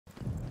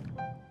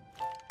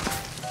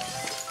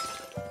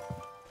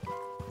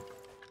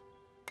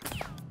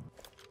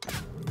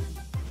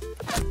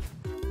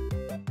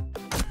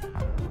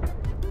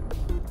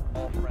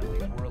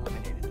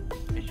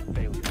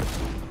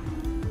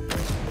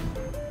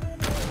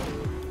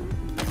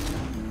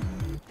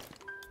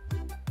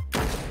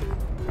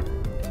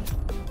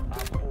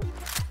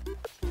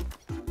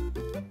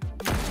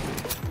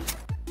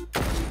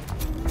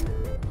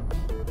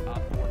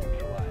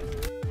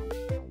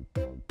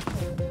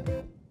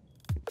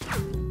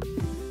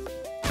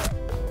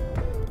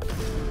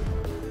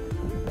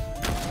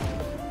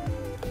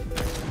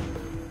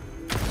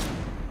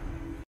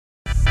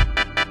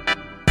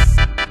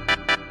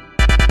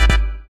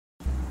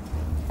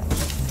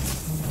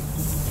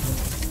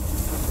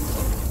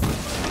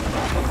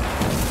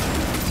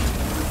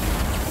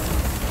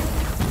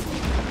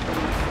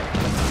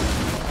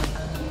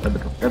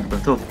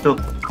يلا توب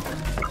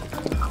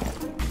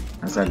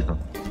أسألكم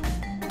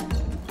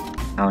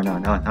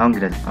هون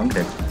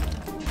قلت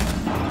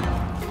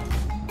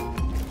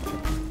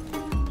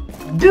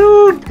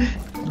دود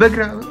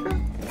بقرا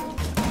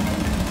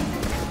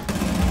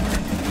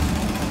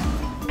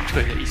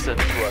退了一身。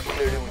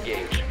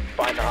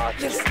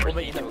我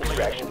们赢了，我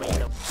们赢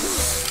了。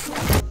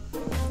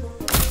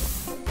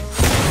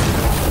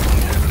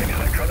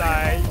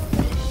来，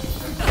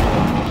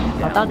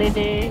找到弟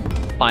弟，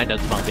放在灯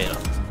子旁边了。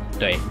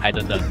对，还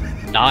真的，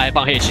然后还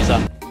放黑骑车。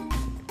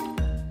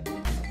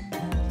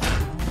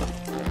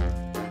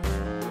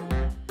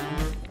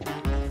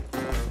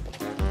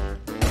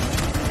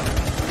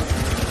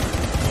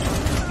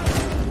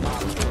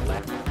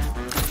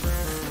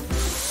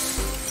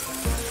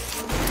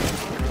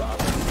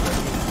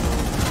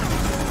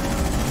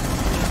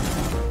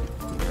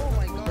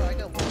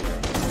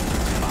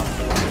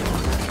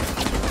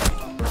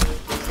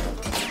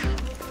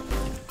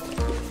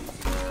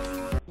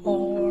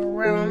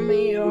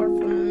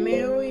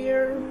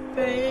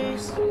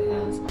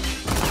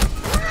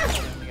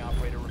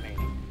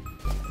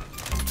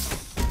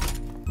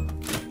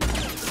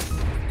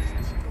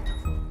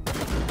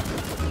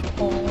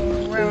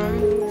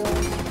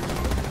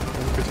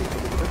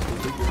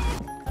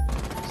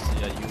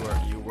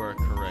You were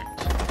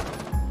correct.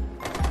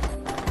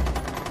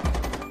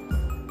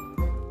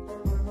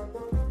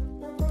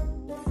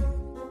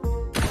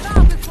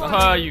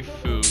 Ah, you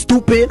fool.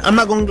 Stupid! I'm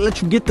not gonna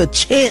let you get the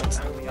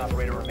chance.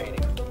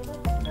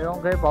 雷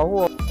龙可以保护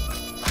我。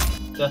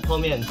在后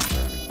面。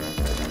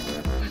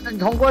你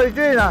通过一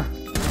句呢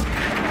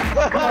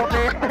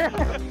？OK。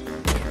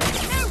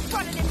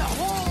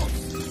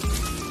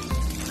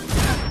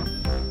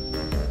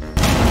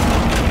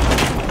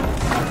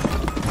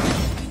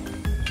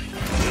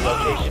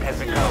Location has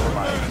been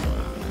compromised.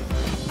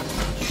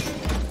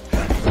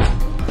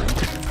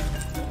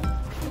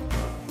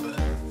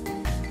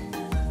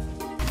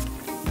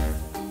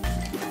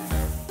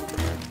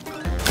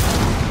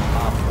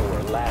 Op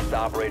 4, last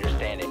operator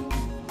standing.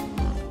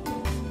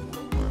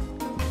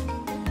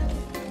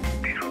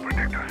 These will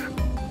protect us.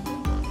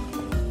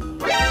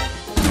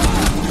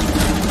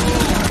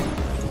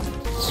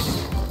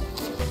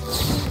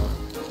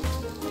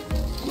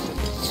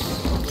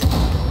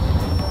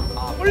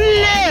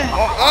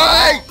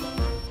 Ay!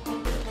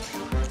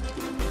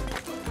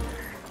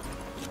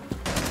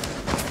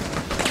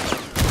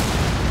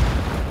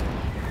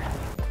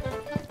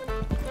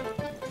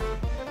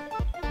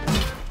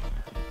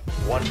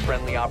 One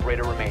friendly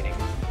operator remaining.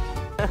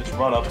 Just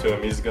run up to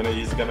him. He's gonna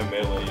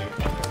melee you.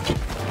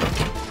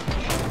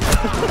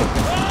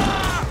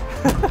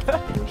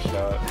 Good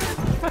shot.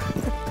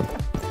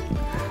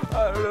 I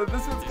don't know.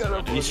 This one's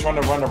gonna. He's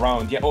trying to run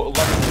around. Yeah. Oh,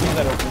 leave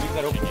that open. Leave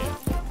that open.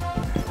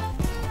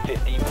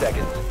 15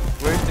 seconds.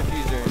 Where's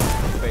diffuser?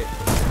 Wait.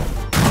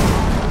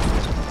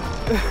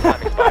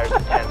 Time expires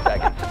in 10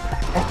 seconds.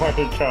 Oh my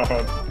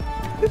god.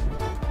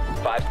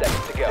 5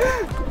 seconds to go.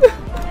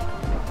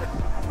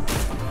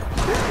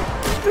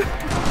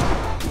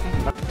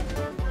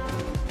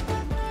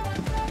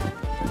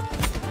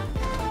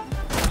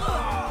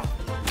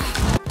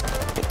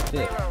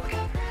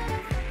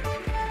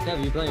 Yeah,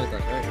 you playing with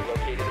us, right?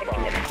 Located the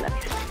bomb.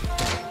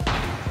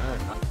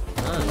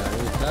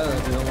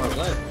 You don't want to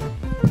play.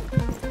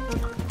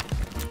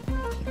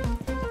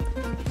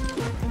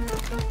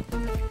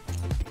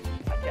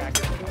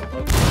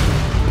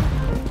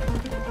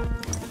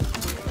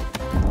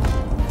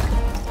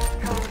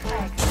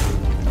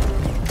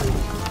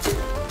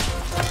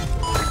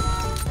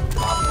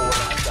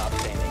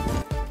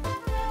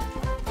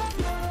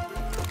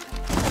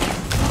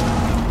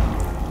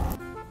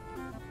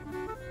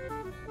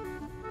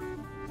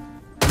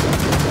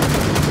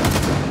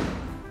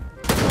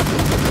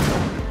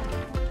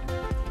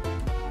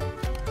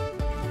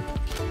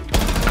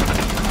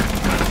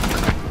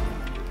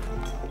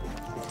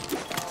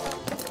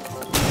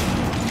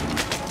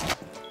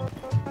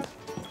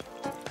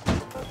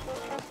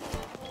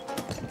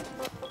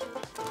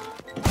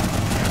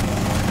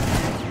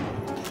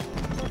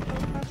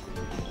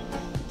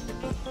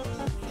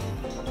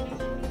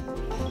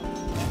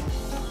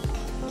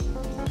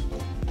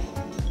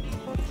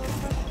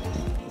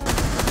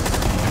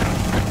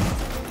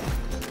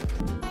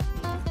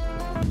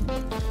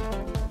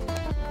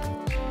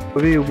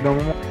 Au bout d'un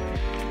moment.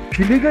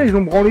 Puis les gars, ils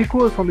ont branlé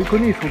quoi, sans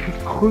déconner, ils sont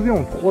tous crevés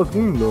en 3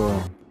 secondes là.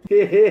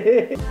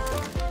 Get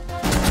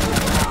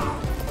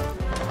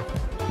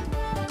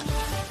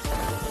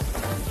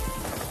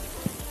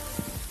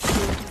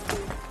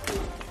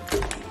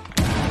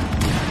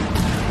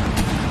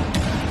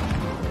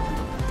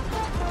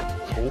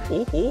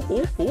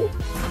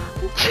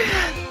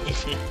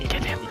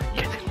him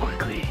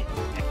quickly.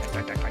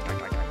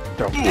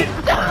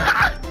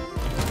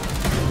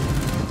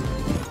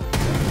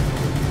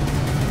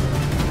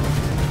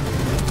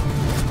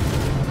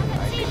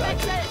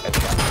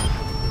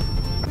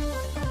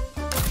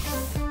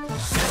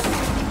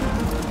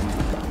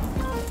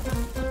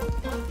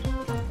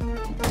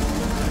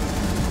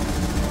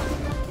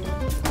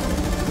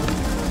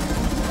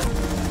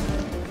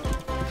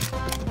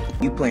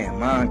 You playing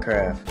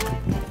Minecraft.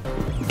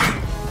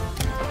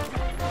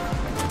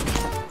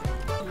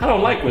 I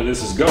don't like where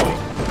this is going.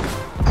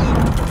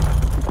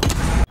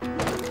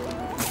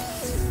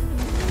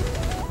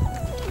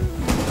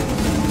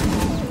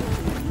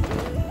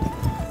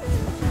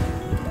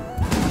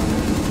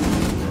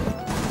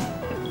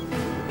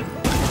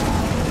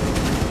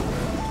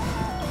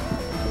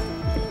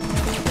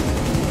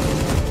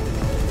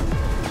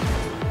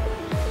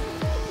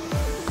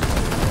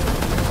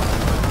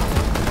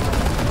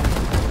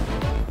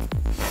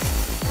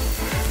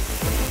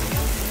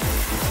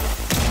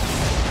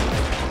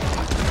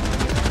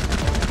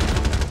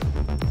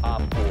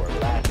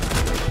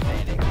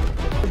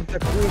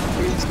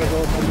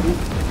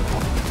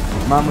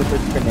 Мамы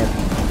точка нет.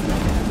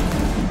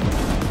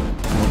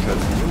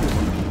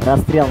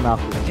 Расстрел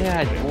нахуй.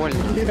 Блядь,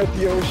 больно. Нет,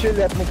 я вообще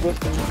ляпну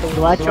просто не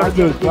Клатч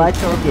окей, клатч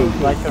окей,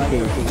 клатч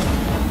окей.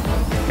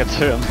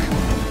 Кацан.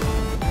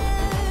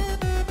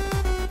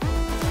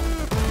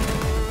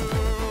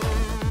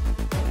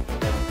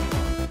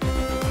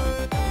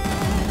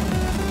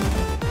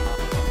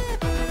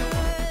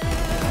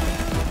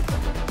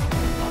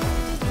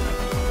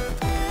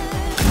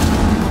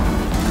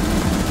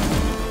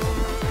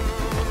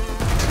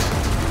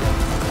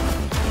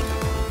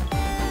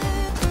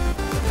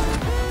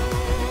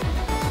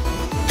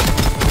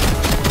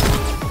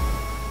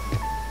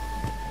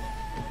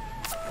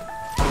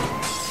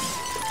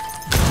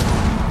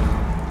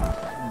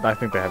 I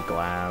think they have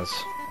glass.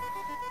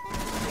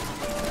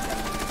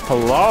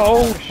 Hello?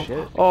 Oh,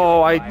 shit.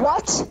 Oh, I...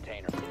 What?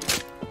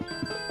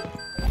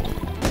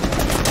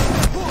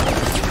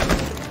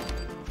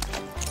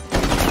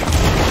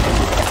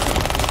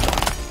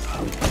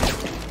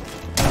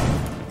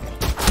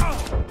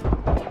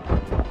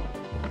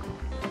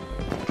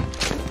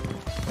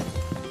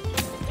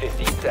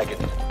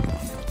 Seconds.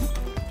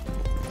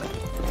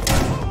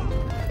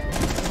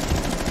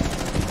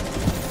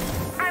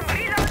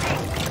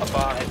 A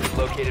bomb has been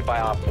located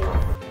by Op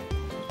 4.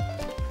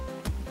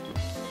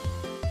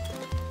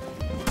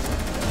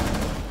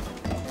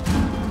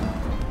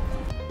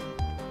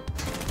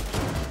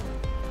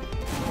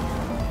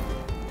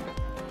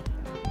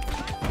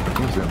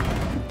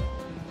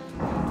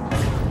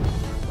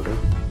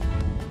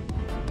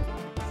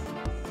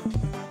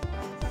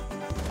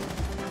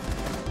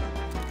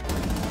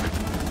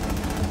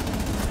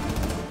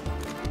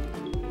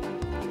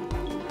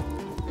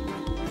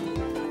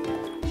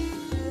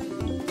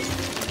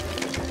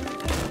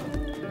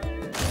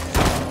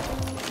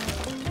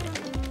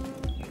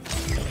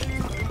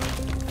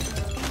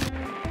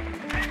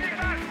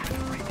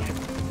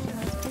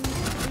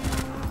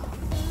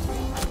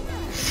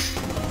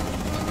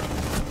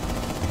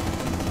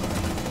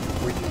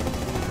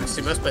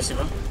 Спасибо,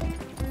 спасибо.